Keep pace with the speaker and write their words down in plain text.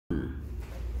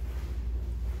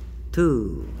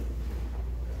2,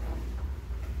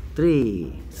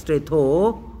 3, straight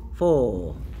toe,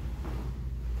 4.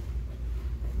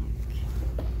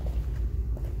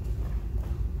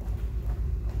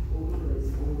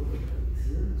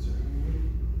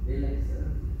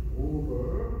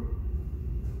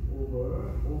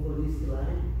 Over this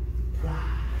line.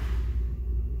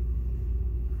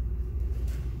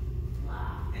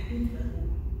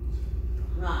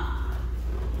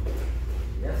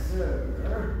 Yes,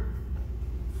 sir.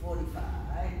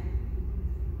 45.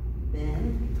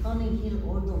 Then turning heel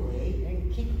all the way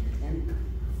and kick and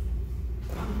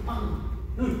pang pang.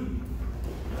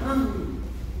 Pang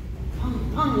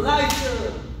pang pang. Nice.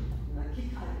 Kick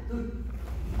high.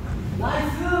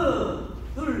 Nice.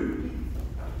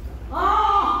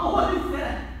 Ah, what is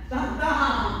that?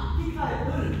 Down. Kick high.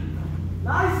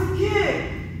 Nice kick.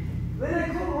 When I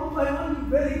come one by one,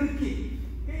 very good kick.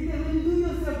 Okay, then when you do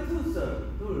yourself too, sir.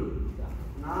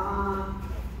 하나,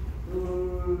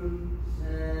 둘,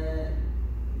 셋,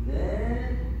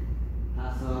 넷,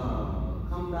 다섯.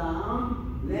 Come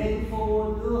down. Leg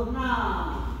forward.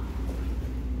 하나.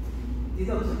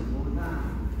 Deduction. 하나.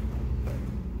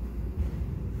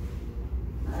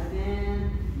 And then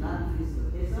not fist.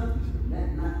 Okay, sir?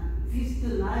 Not fist,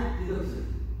 knife, deduction.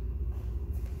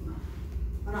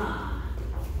 하나.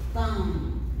 Thumb.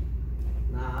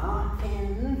 Now,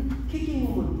 and kicking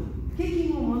movement.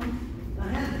 The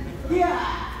hand.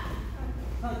 Yeah.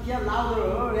 Kick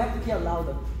louder. You have to kick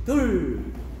louder. 둘.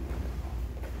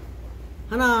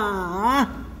 하나.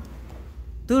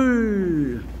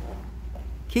 둘.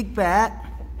 Kick back.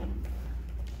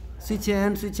 Switch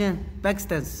hand. Back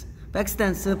stance.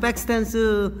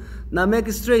 Now make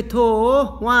it straight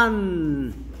toe.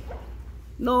 1.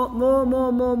 No, more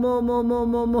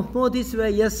this way.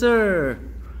 Yes, sir.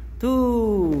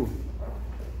 2.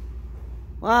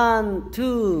 1,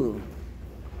 2.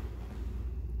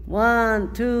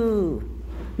 1, 2.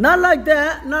 Not like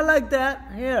that.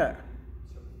 Here.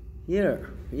 Yeah,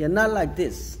 not like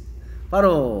this.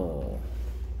 바로.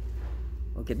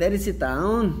 Okay, daddy sit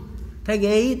down. Take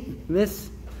 8. Miss.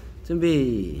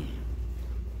 준비.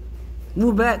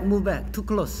 Move back. Too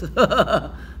close.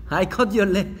 I caught your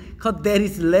leg. Caught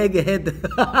daddy's leg head.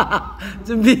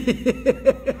 준비.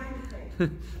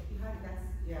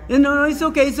 No, it's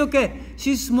okay.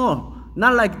 She's small.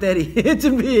 Not like daddy.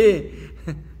 준비.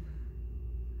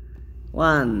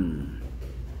 1.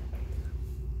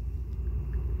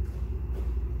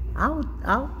 Out.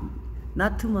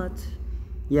 Not too much.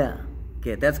 Yeah.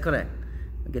 Okay, that's correct.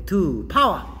 Okay, 2.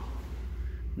 Power.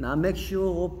 Now make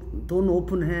sure don't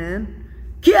open hand.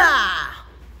 Kia!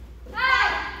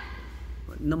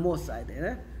 No more side.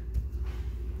 Eh?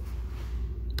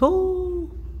 toe.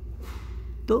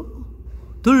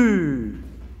 둘.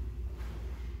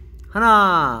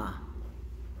 하나.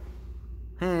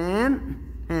 hand,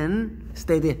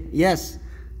 steady. Yes.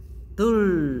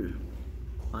 둘.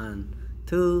 1,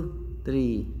 2,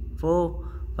 3, 4,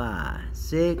 5,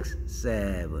 6,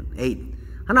 7, 8.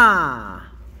 하나.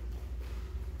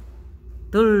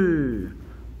 둘.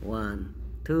 1,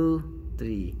 2,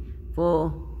 3,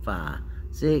 4, 5,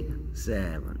 6,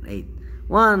 7, 8.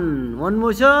 One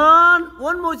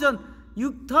motion.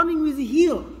 You turning with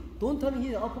heel. Don't turn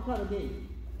here. Uppercut again.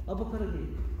 Uppercut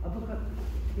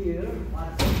here.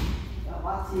 Watch it.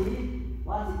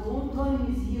 Don't turn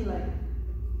with heel like.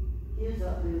 Here's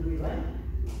a little bit, right?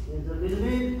 Here's a little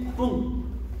bit.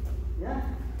 Boom. Yeah.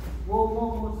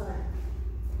 More side.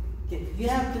 Okay. You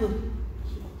have to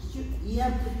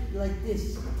like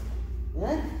this.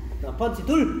 Yeah. Now punch.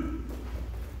 둘.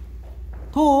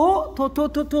 토.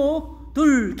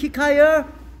 둘. Kick higher.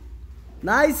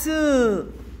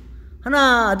 나이스.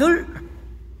 하나, 둘.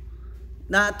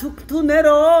 나, 투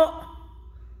내려.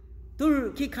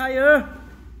 둘, kick higher.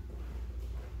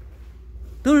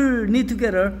 둘, knee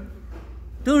together.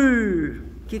 둘,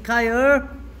 kick higher.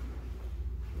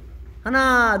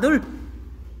 하나, 둘.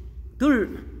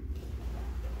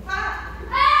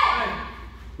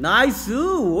 나이스.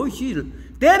 오,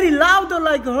 very loud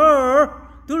like her.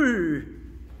 둘.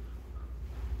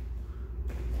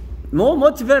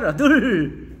 much better.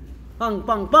 둘. 빵.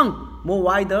 More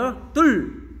wider.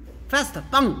 둘. Faster.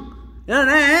 빵.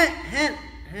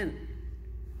 hand.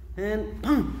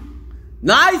 빵.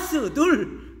 Nice.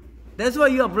 둘. That's why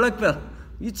you are black belt.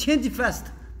 You change it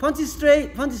fast. Punch it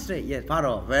straight. Yes,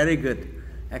 바로. Very good.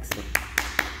 Excellent.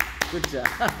 Good job.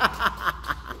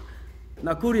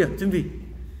 Now, Korea 준비.